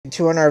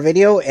to another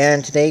video,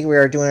 and today we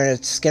are doing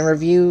a skin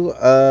review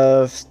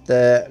of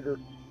the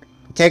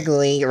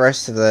technically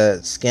rest of the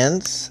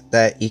skins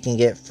that you can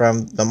get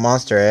from the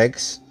monster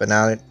eggs, but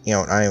not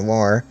not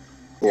anymore.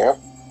 Yeah.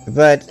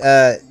 But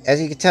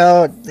as you can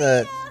tell,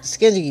 the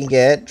skins you can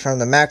get from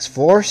the Max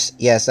Force,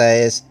 yes, that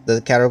is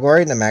the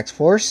category, the Max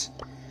Force.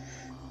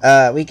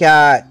 We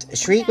got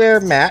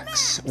Shriekware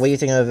Max. What do you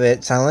think of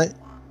it, Silent?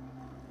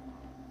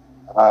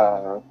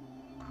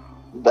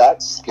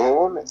 That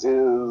skin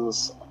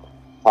is.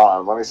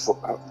 Let me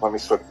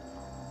switch.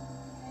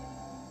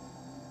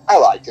 I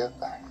like it.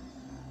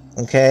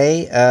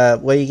 Okay.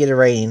 What do you get a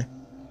rating?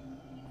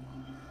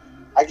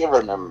 I give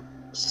it a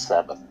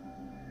 7.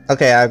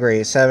 Okay, I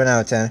agree. 7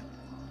 out of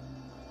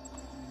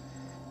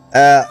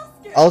 10.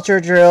 Ultra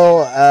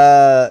Drill,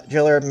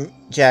 Driller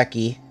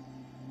Jackie.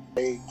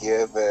 I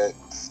give it.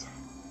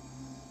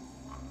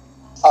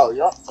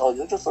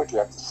 You're just looking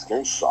at the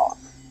screenshot.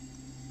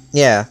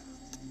 Yeah.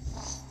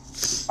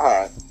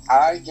 Alright,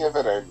 I'm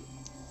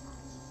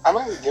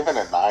gonna give it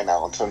a 9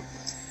 out of 10.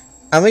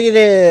 I'm gonna give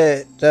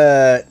it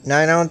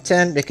 9 out of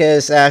 10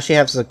 because it actually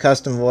has a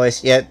custom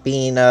voice, yet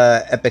being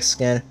epic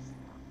skin.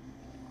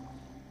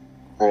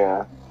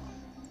 Yeah.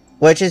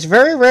 Which is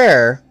very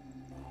rare.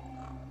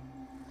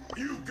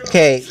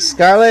 Okay,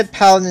 Scarlet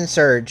Paladin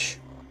Surge.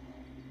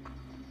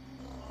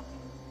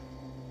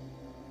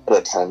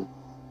 A 10.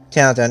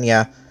 10 out of 10,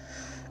 yeah.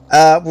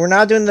 We're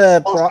not doing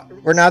the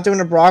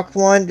Brock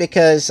one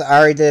because I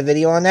already did a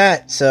video on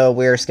that, so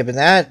we're skipping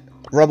that.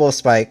 Robo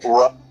Spike.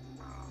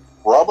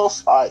 Robo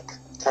Spike.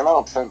 10 out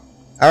of 10.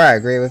 Alright, I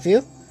agree with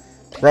you.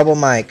 Robo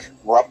Mike.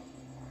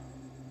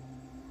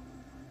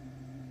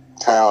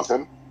 10 out of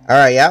 10.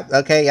 Alright, yep.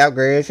 Okay, yep,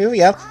 agree with you,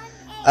 yep.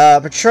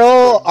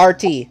 Patrol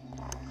RT.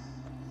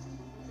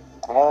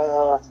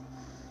 I'm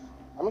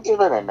gonna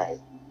give it an 8.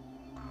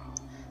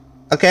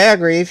 Okay, I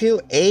agree with you.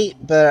 8,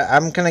 but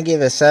I'm gonna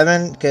give it a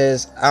 7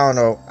 because I don't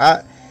know.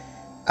 I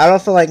don't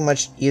feel like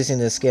much using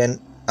this skin.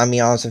 I'll be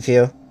honest with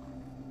you.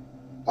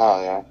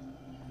 Oh yeah.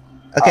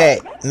 Okay,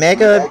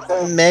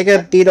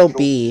 Mega Beetle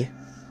B.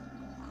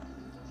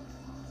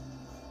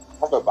 I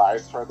have a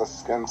bias for the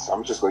skin, so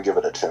I'm just gonna give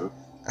it a 10.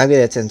 I'll give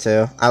it a 10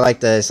 too. I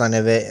like the design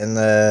of it and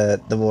the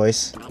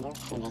voice.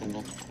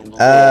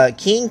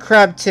 King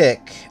Crab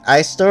Tick.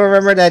 I still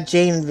remember that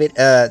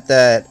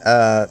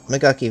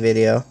McGucky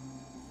video.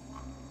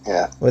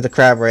 Yeah. With the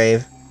crab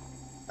rave.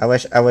 I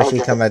wish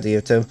he'd come back to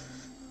YouTube.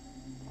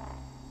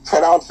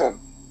 10 out of 10.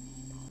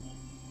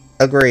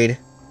 Agreed.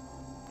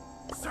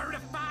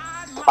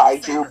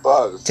 Kaiju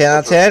Buzz. 10 out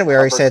of 10. We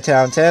already said 10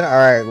 out of 10.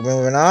 Alright,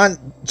 moving on.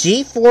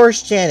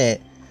 G-Force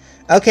Janet.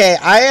 Okay,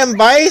 I am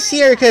biased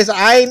here because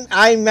I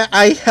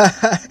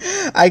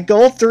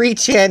gold 3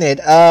 Janet.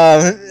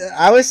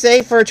 I would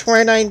say for a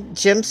 29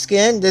 gem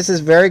skin, this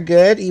is very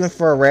good. Even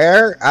for a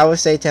rare, I would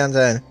say 10 out of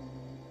 10.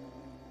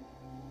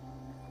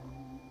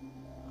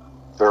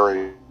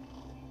 3.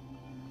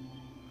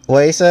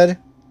 What you said?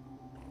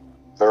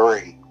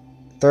 3.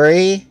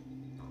 3?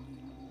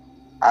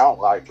 I don't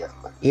like it.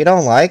 You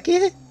don't like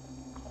it?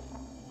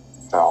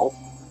 No.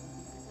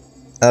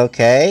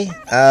 Okay.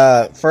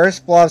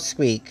 First Blob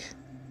Squeak.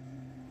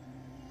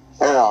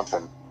 10 out of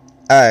 10.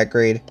 Alright,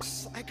 agreed.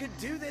 I could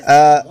do this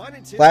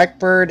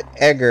Blackbird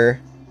Egger.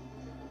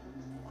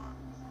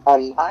 A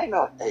 9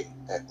 or 8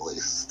 at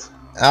least.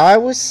 I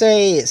would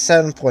say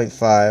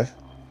 7.5.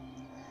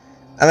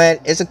 I mean,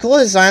 it's a cool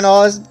design,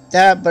 all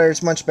that, but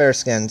it's much better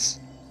skins.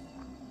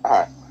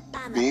 Alright.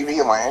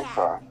 BB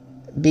Lantra.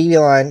 BB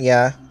line,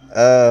 yeah.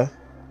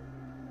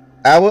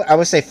 I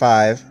would say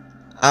 5.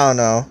 I don't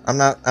know. I'm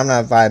not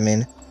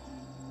vibing.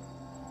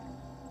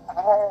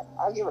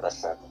 I'll give it a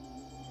 7.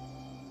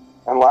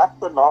 And last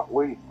but not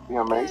least, the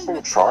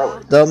Amazing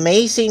Charlie. The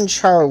Amazing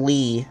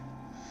Charlie.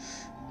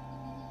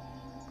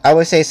 I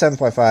would say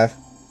 7.5.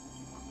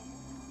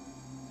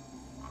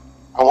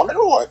 I wonder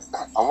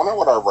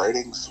what our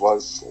ratings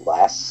was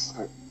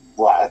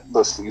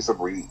the season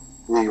we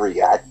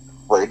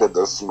rated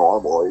this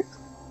normally.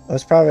 It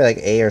was probably like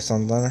 8 or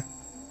something.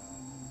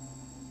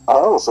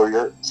 Oh, so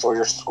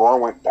your score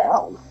went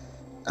down.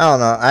 I don't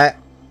know.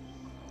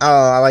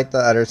 I like the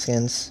other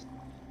skins.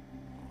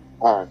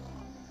 Alright.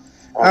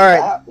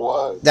 Alright.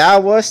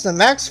 That was the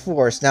Max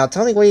Force. Now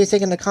tell me what you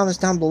think in the comments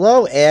down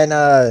below, and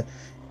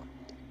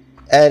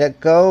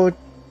go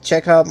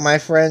check out my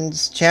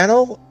friend's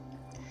channel.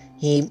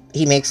 He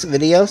makes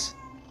videos.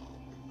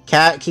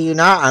 Cat, can you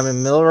not? I'm in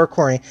the middle of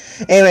recording.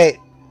 Anyway,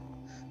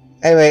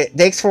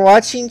 thanks for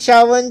watching,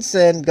 Challenge,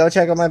 and go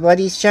check out my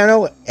buddy's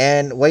channel.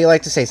 And what do you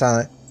like to say,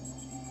 Silent?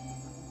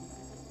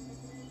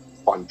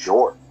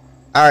 Bonjour.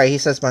 Alright, he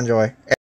says bonjour.